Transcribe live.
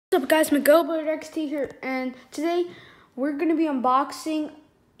What's up guys, my Beyblade XT here, and today we're going to be unboxing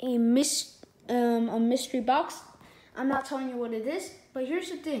a mystery box. I'm not telling you what it is, but here's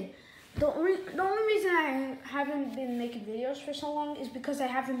the thing. The only reason I haven't been making videos for so long is because I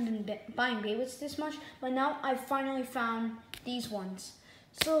haven't been buying Beyblades this much, but now I finally found these ones.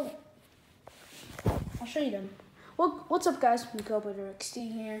 So, I'll show you them. Well, what's up guys, my Beyblade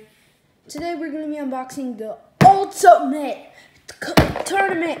XT here. Today we're going to be unboxing the Ultimate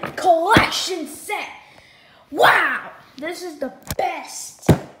Tournament Collection Set. Wow, this is the best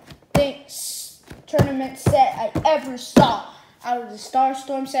tournament set I ever saw. Out of the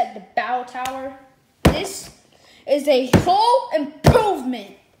Starstorm set, the Battle Tower, this is a whole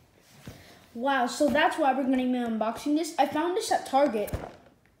improvement. Wow, so that's why we're going to be unboxing this. I found this at Target.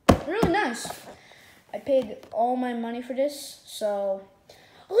 Really nice. I paid all my money for this, so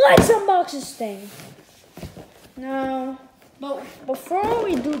let's unbox this thing. Now, but before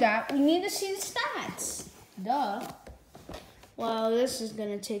we do that, we need to see the stats. Duh. Well, this is going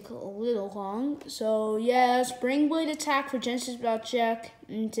to take a little long. So, yeah, Spring Blade attack for Genesis Battle Check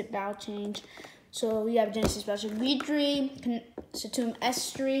into Battle Change. So, we have Genesis Battle Check V3, Saturn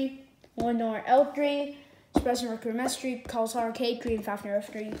S3, Lenore L3, Express and Requiem S3, Kalsar K3, and Fafnir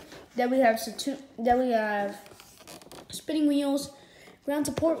F3. Then we have Spinning Wheels, Ground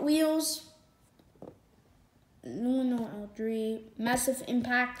Support Wheels, Lenore L3, Massive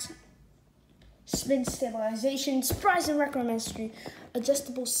Impact, Spin Stabilization, Surprise and Requiem S3,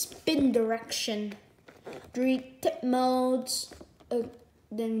 Adjustable Spin Direction, 3 Tip Modes,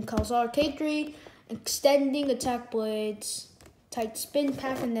 then Kalsar K3, Extending Attack Blades, Tight Spin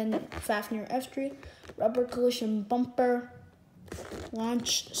Path, and then Fafnir F3, Rubber Collision Bumper,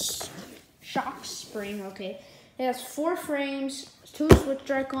 Launch Shock Spring, okay. It has 4 frames, 2 Switch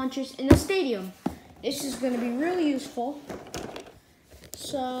Strike launchers, and a stadium. This is going to be really useful.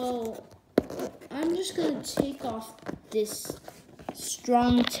 So, I'm just going to take off this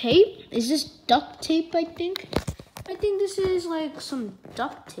strong tape. Is this duct tape, I think? I think this is like some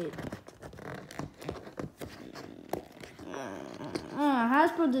duct tape.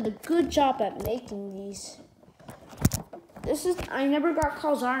 Hasbro did a good job at making these. I never got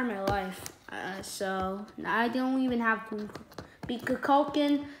Kalsar in my life. So, I don't even have Bika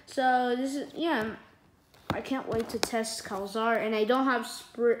Kulkin. So, this is, yeah. I can't wait to test Kalsar, and I don't have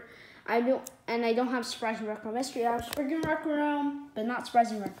Surprise and Requiem Mystery. I have Spring and Requiem, but not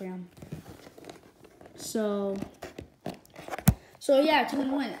Surprise and Requiem. So yeah, to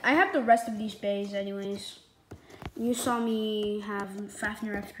win. I have the rest of these bays anyways. You saw me have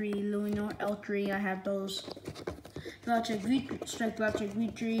Fafnir F3, Luminor L3. I have those. Strike Battle Check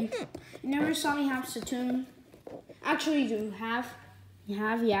V3. You never saw me have Saturn. Actually, you have,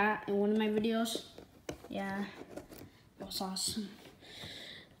 yeah, in one of my videos. Yeah, that was awesome.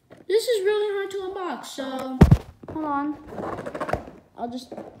 This is really hard to unbox, so hold on. I'll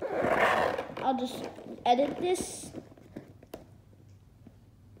just edit this.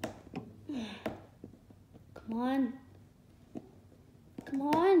 Come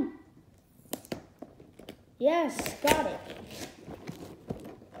on. Yes, got it.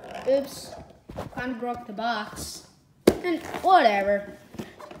 Oops, kind of broke the box. And whatever.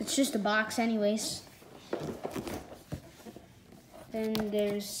 It's just a box anyways. Then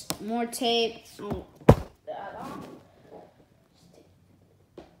there's more tape. Oh, that off.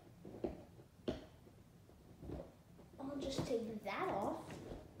 I'll just take that off.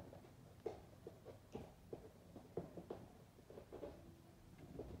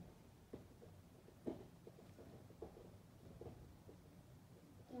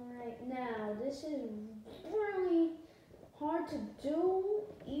 Alright, now this is really hard to do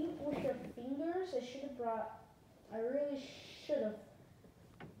even with your fingers. I really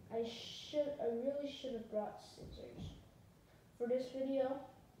should have brought scissors for this video,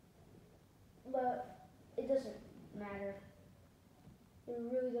 but it doesn't matter. It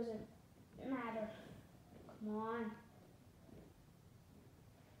really doesn't matter. Come on.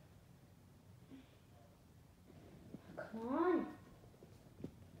 Come on.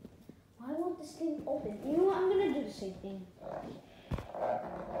 Why won't this thing open? You know what? I'm going to do the same thing.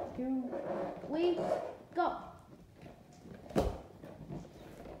 Here we go.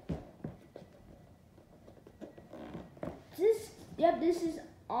 This is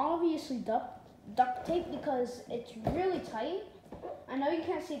obviously duct tape because it's really tight. I know you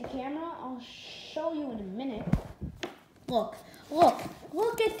can't see the camera. I'll show you in a minute. Look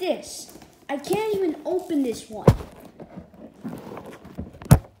at this. I can't even open this one.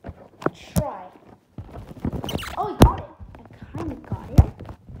 Try. Oh, I got it. I kind of got it.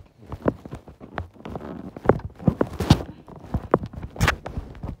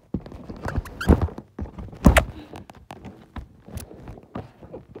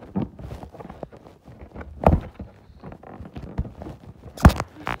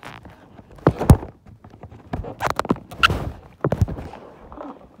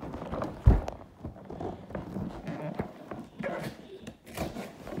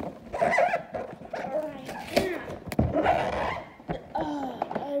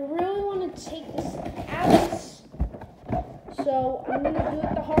 do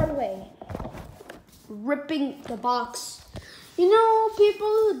it the hard way. Ripping the box. You know,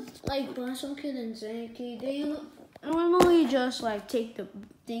 people like Bronson Kid and Zanky, they normally just like take the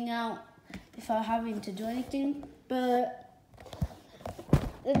thing out without having to do anything. But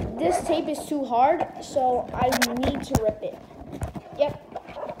this tape is too hard, so I need to rip it.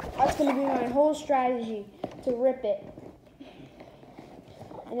 Yep, that's gonna be my whole strategy, to rip it.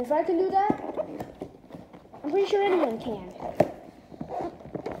 And if I can do that, I'm pretty sure anyone can.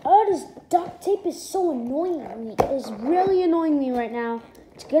 Oh, this duct tape is so annoying me. It's really annoying me right now.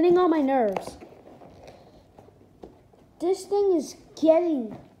 It's getting on my nerves. This thing is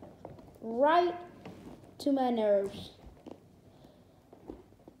getting right to my nerves.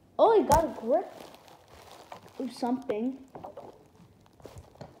 Oh, I got a grip of something.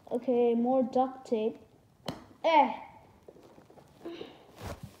 Okay, more duct tape.